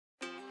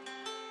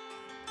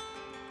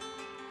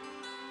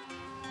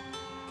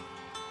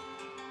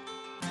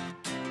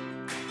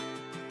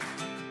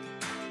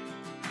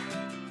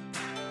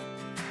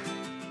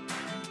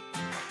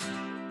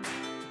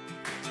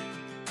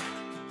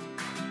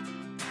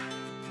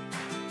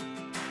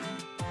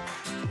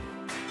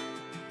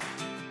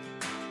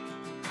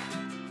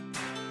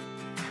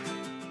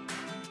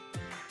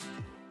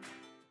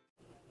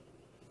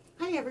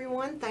Hi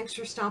everyone, thanks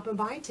for stopping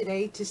by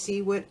today to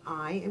see what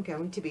I am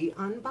going to be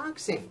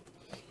unboxing.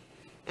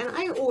 And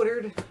I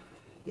ordered,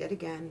 yet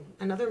again,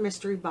 another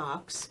mystery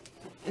box.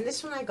 And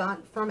this one I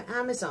got from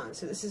Amazon.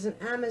 So this is an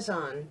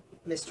Amazon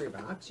mystery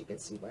box. You can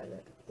see by the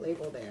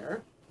label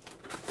there.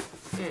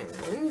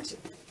 And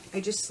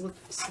I just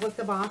slit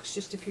the box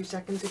just a few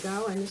seconds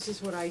ago. And this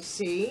is what I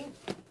see.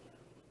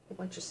 A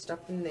bunch of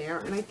stuff in there.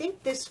 And I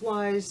think this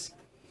was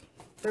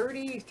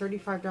 $30,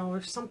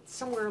 $35,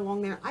 somewhere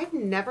along there. I've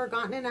never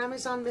gotten an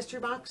Amazon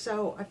mystery box,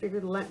 so I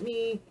figured let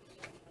me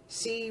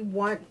see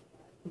what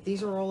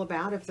these are all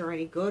about, if they're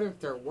any good, if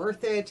they're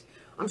worth it.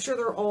 I'm sure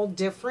they're all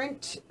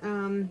different.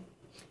 And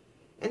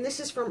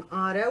this is from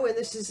Otto, and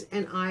this is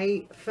an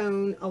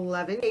iPhone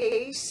 11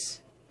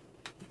 case.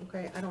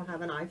 Okay, I don't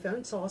have an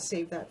iPhone, so I'll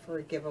save that for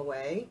a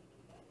giveaway.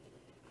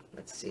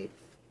 Let's see if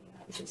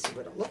you can see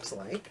what it looks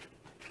like.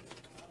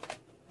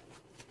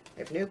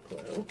 I have no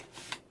clue.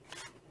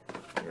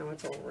 Now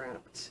it's all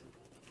wrapped.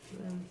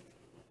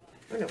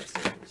 Oh no, it's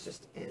not. It's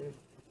just in.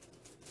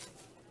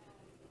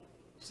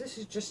 So this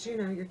is just, you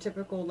know, your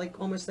typical, like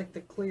almost like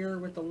the clear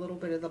with a little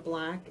bit of the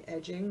black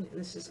edging. And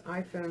this is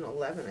iPhone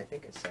 11, I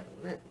think it said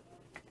on it.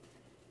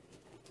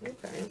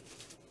 Okay.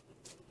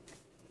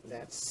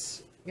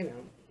 That's, you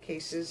know,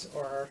 cases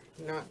are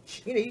not,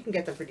 you know, you can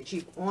get them pretty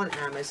cheap on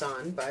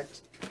Amazon, but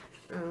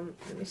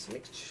let me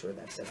make sure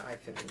that said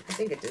iPhone. I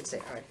think it did say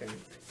iPhone.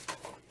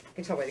 I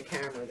can tell by the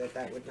camera that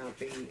that would not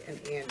be an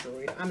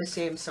Android. I'm a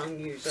Samsung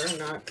user,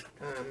 not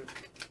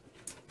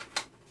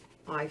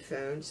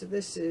iPhone. So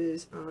this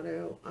is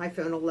Otto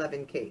iPhone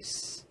 11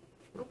 case.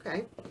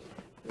 Okay.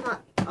 I'm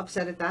not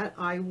upset at that.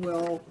 I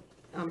will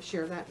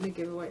share that in the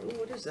giveaway. Ooh,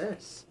 what is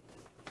this?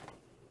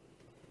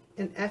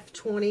 An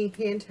F20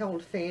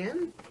 handheld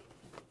fan.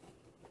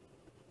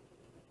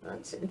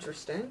 That's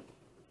interesting.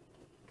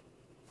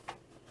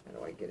 How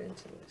do I get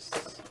into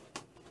this?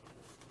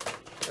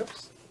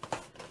 Oops.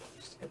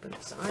 Open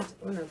the sides.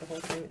 Oh no, the whole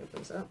thing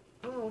opens up.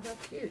 Oh, how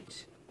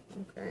cute.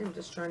 Okay, I'm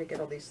just trying to get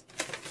all these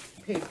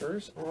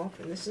papers off,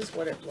 and this is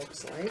what it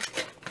looks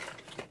like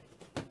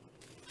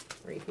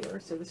right here.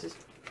 So this is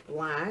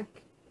black.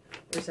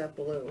 Where's that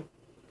blue?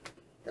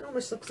 That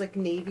almost looks like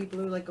navy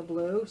blue, like a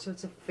blue. So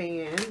it's a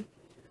fan.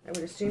 I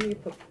would assume you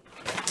put,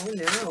 oh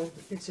no,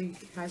 it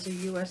has a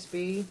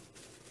USB,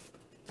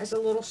 has a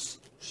little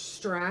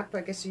strap,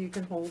 I guess, so you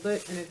can hold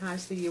it, and it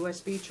has the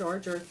USB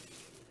charger.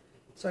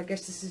 So I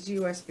guess this is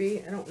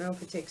USB. I don't know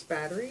if it takes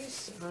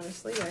batteries.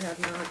 Honestly, I have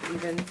not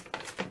even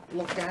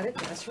looked at it.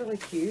 That's really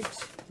cute.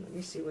 Let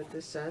me see what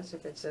this says,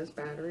 if it says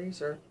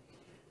batteries, or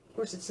of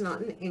course it's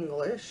not in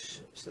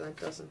English, so that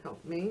doesn't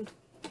help me.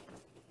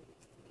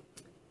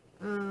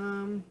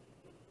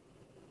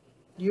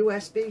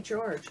 USB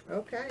charge.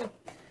 Okay,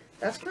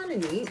 that's kind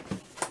of neat.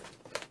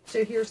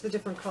 So here's the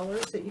different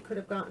colors that you could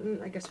have gotten.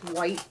 I guess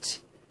white,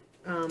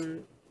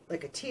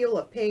 like a teal,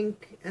 a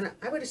pink, and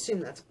I would assume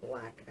that's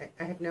black.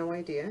 I have no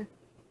idea.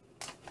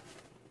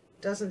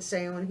 Doesn't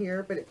say on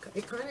here, but it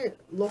kind of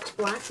looks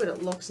black, but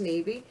it looks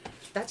navy.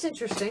 That's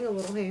interesting, a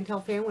little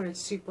handheld fan when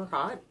it's super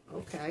hot.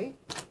 Okay.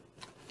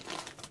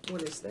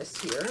 What is this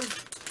here?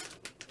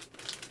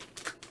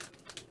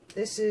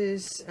 This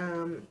is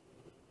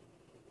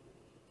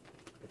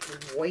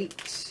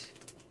white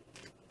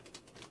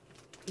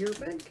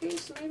earbud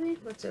case, maybe?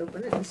 Let's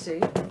open it and see.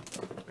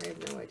 I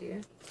have no idea.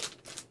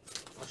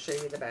 I'll show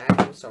you the bag.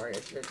 I'm sorry, I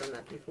should have done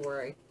that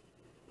before I...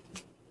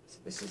 So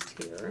this is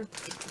here.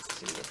 Let's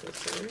see what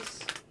this is.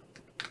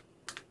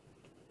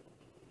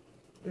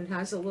 And it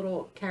has a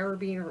little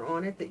carabiner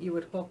on it that you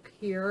would hook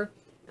here.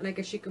 And I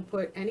guess you can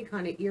put any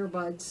kind of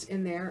earbuds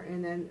in there.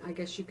 And then I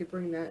guess you could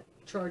bring the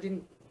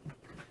charging,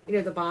 you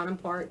know, the bottom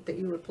part that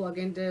you would plug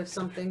into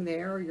something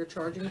there, or your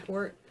charging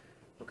port.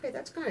 Okay,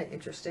 that's kind of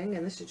interesting.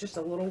 And this is just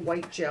a little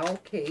white gel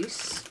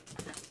case.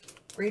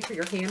 Great for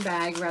your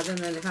handbag rather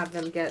than have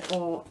them get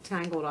all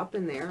tangled up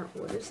in there.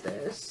 What is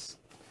this?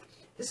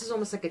 This is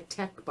almost like a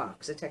tech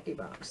box, a techie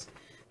box.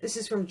 This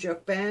is from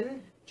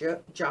Jokben.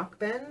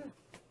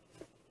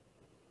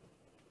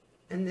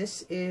 And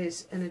this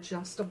is an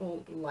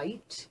adjustable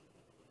light.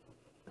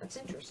 That's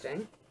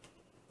interesting.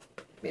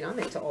 I mean, I'm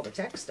into all the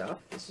tech stuff.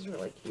 This is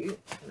really cute.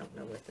 I don't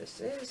know what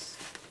this is.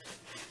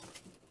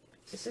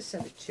 Is this a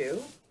set of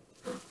two?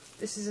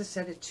 This is a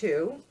set of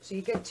two. So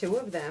you get two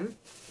of them.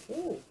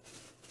 Ooh.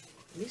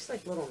 These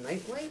like little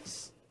night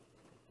lights.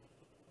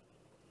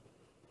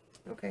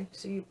 Okay,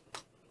 so you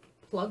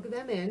plug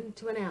them in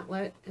to an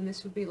outlet, and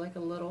this would be like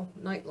a little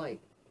night light.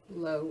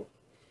 Low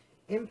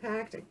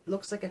impact. It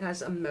looks like it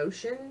has a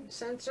motion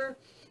sensor,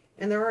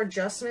 and there are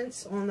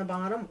adjustments on the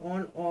bottom,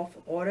 on, off,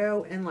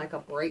 auto, and like a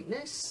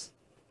brightness.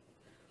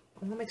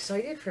 Oh, I'm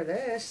excited for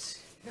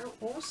this. How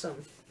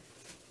awesome.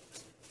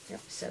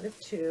 Yep, set of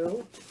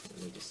two.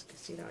 Let me just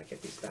see how I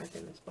get these back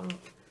in this box.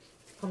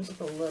 Comes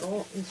with a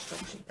little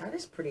instruction. That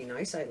is pretty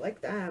nice. I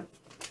like that.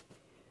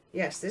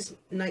 Yes, this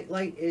night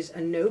light is a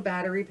no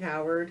battery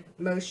powered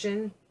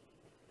motion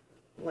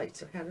light.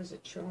 So how does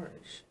it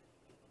charge?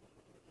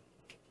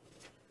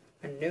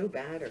 A no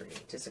battery.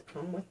 Does it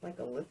come with like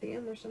a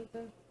lithium or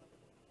something?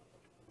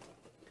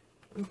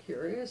 I'm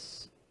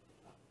curious.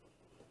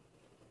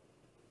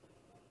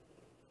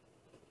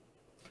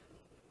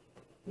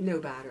 No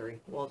battery.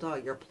 Well, duh,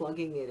 you're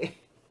plugging it in.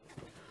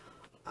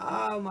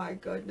 Oh my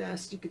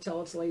goodness. You can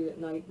tell it's late at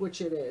night,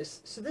 which it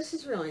is. So this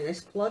is really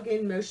nice.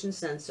 Plug-in motion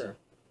sensor.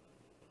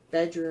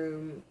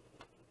 Bedroom.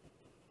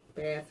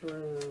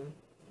 Bathroom.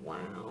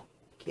 Wow.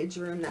 Kids'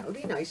 room. That would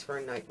be nice for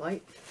a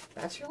nightlight.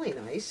 That's really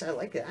nice. I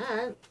like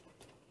that.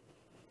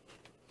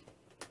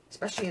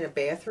 Especially in a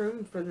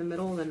bathroom for the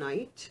middle of the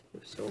night.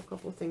 There's still a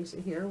couple things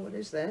in here. What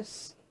is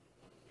this?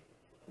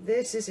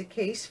 This is a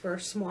case for a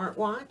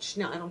smartwatch.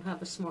 Now, I don't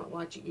have a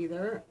smartwatch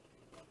either.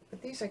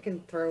 But these I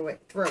can throw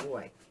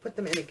away. Put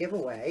them in a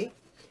giveaway.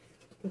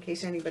 In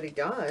case anybody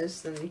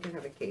does, then you can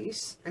have a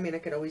case. I mean, I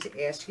could always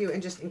ask you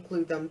and just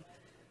include them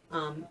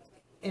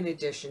in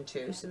addition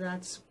to. So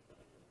that's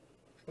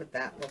what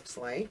that looks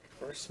like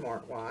for a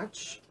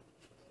smartwatch.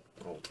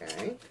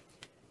 Okay.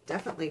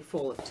 Definitely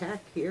full of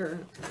tech here.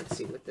 Let's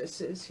see what this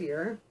is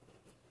here.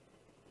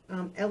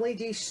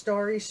 LED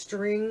starry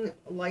string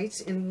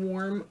lights in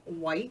warm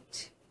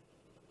white.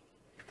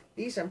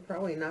 These I'm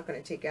probably not going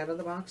to take out of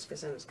the box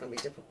because then it's going to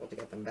be difficult to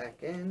get them back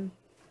in.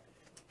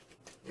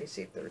 Let me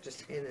see if they're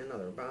just in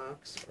another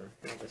box or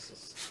how this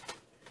is.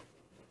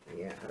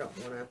 Yeah, I don't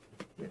want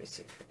to. Let me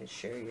see if I can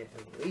show you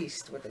at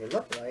least what they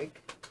look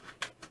like.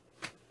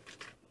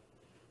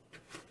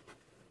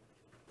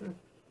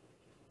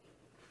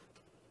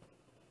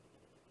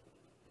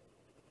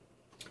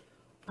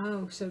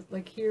 Oh, so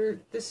like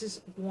here, this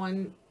is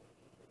one.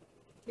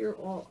 Here,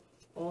 all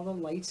the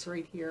lights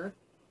right here.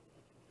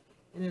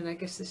 And then I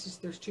guess this is,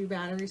 there's 2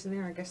 batteries in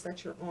there. I guess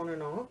that's your on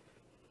and off.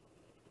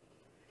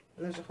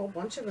 And there's a whole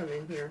bunch of them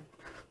in here.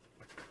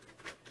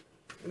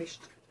 Let me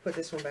put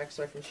this one back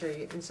so I can show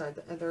you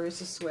inside. There is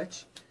a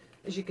switch.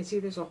 As you can see,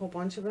 there's a whole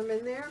bunch of them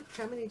in there.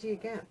 How many do you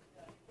get?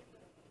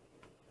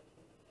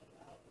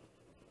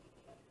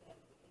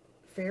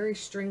 Fairy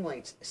string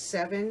lights,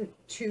 7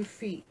 2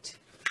 feet.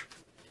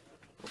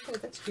 Okay,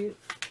 that's cute.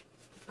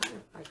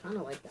 I kind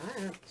of like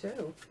that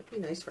too. It'd be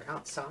nice for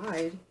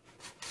outside.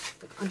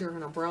 Like under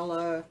an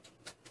umbrella,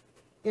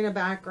 in a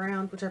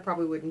background, which I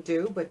probably wouldn't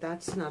do, but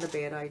that's not a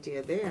bad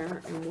idea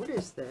there. And what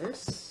is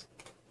this?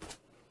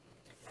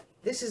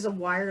 This is a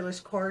wireless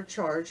car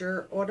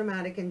charger,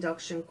 automatic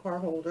induction car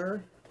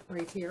holder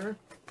right here.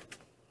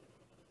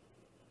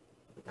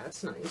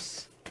 That's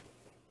nice.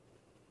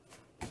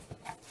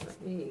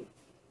 Let me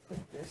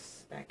put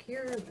this back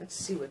here. Let's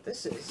see what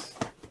this is.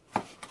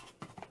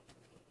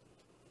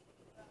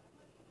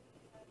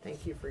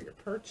 Thank you for your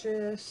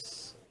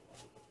purchase.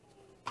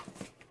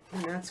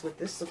 And that's what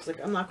this looks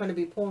like. I'm not going to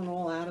be pulling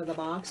all out of the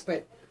box,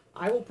 but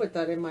I will put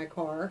that in my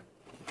car.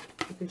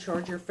 You can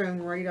charge your phone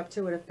right up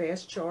to it, a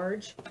fast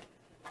charge.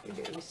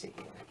 Let me see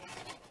here.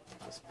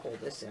 Let's pull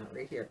this out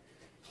right here.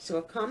 So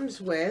it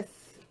comes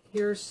with,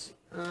 here's,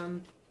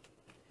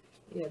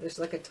 yeah, there's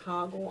like a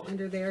toggle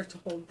under there to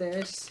hold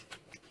this.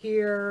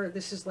 Here,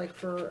 this is like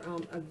for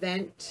a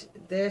vent.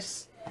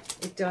 This,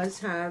 it does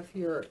have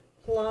your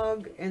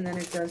plug, and then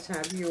it does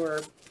have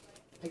your,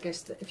 I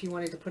guess if you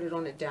wanted to put it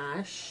on a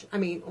dash, I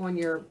mean on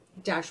your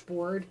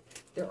dashboard,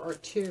 there are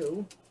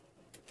 2.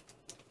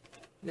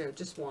 No,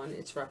 just one.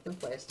 It's wrapped in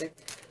plastic.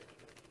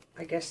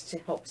 I guess to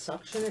help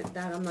suction it.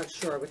 That I'm not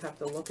sure. I would have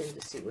to look in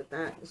to see what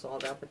that is all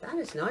about, but that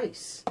is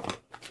nice.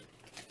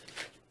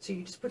 So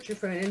you just put your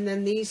phone in, and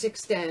then these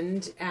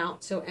extend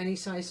out, so any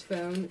size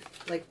phone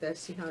like this,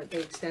 see how they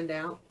extend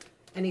out?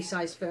 Any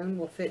size phone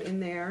will fit in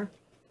there,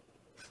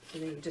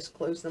 and then you just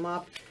close them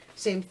up.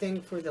 Same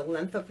thing for the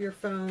length of your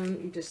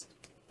phone. You just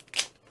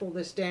pull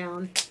this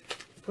down,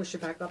 push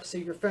it back up so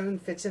your phone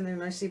fits in there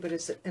nicely, but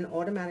it's an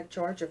automatic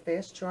charge, a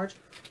fast charge.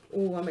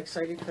 Oh, I'm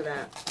excited for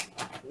that.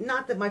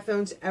 Not that my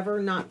phone's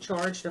ever not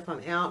charged if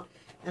I'm out,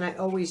 and I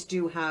always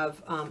do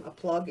have a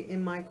plug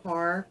in my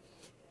car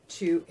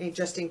to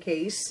just in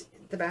case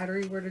the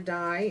battery were to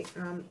die.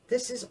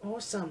 This is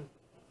awesome.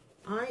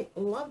 I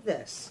love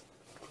this.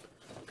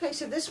 Okay,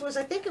 so this was,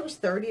 I think it was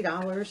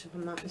 $30 if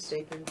I'm not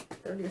mistaken,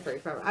 30 or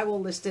 35. I will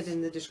list it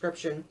in the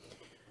description.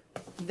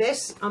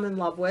 This I'm in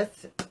love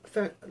with,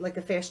 like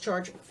a fast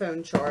charge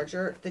phone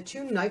charger. The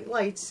 2 night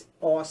lights,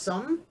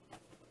 awesome.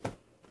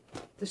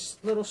 The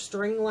little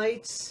string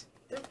lights,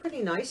 they're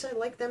pretty nice. I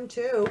like them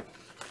too.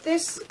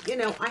 This, you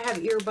know, I have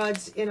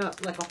earbuds in a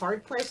like a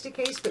hard plastic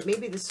case, but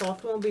maybe the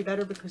soft one will be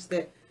better because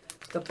the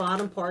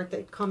bottom part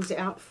that comes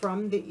out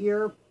from the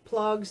ear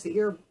plugs,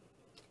 the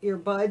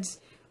earbuds,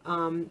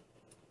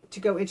 to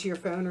go into your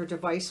phone or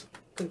device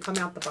can come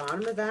out the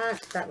bottom of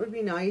that. That would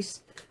be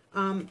nice.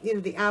 You know,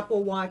 the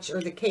Apple Watch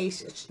or the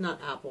case, it's not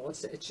Apple.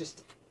 It's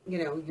just,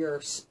 you know,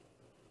 your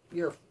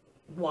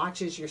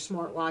watches, your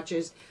smart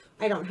watches.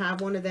 I don't have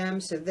one of them,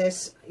 so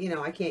this, you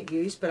know, I can't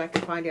use, but I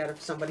can find out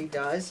if somebody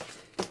does.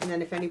 And then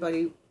if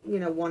anybody, you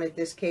know, wanted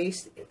this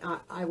case,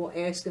 I will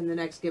ask in the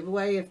next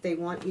giveaway if they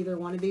want either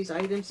one of these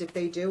items. If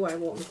they do, I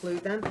will include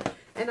them.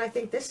 And I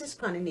think this is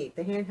kind of neat,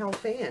 the handheld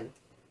fan.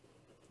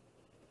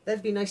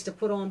 That'd be nice to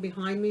put on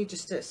behind me.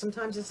 Just to,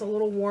 sometimes it's a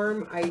little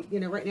warm. You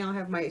know, right now I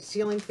have my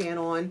ceiling fan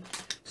on,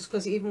 just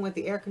because even with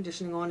the air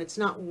conditioning on, it's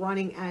not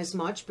running as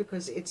much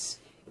because it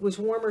was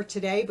warmer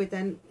today, but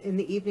then in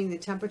the evening the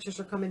temperatures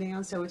are coming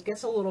down, so it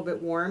gets a little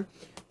bit warm.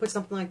 Put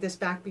something like this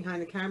back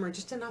behind the camera,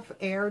 just enough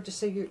air, just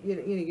so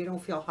you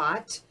don't feel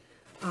hot.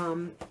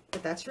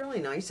 But that's really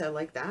nice. I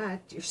like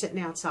that. You're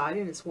sitting outside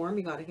and it's warm.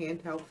 You got a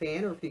handheld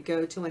fan, or if you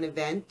go to an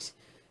event,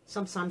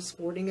 sometimes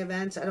sporting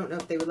events. I don't know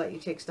if they would let you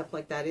take stuff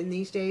like that in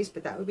these days,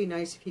 but that would be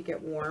nice if you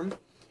get warm.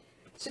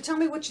 So tell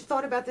me what you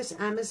thought about this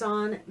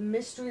Amazon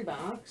mystery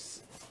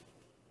box.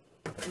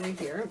 Right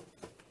here.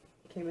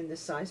 Came in this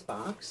size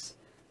box.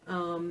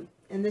 And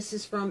this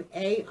is from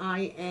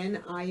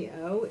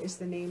AINIO is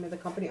the name of the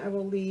company. I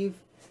will leave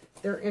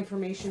their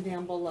information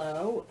down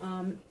below.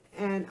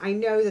 And I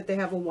know that they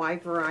have a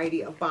wide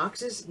variety of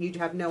boxes. You'd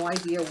have no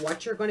idea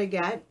what you're going to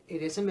get.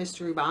 It is a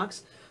mystery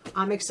box.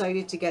 I'm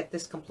excited to get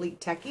this complete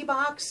techie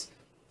box.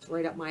 It's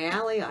right up my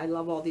alley. I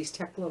love all these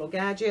tech little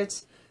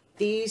gadgets.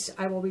 These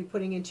I will be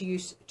putting into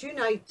use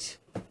tonight,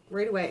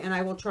 right away. And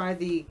I will try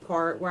the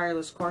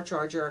wireless car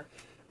charger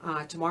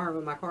tomorrow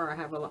in my car. I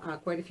have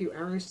quite a few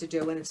errands to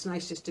do, and it's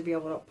nice just to be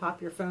able to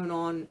pop your phone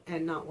on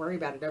and not worry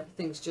about it.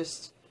 Everything's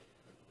just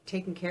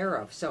taken care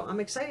of. So I'm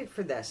excited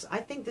for this. I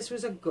think this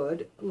was a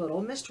good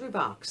little mystery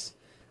box.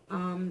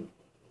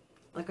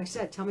 Like I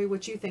said, tell me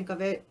what you think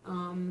of it.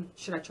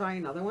 Should I try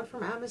another one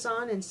from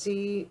Amazon and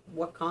see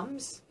what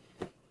comes?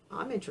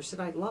 I'm interested.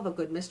 I love a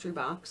good mystery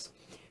box.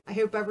 I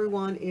hope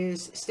everyone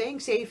is staying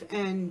safe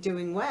and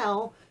doing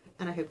well,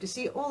 and I hope to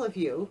see all of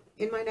you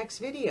in my next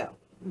video.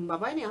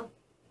 Bye-bye now.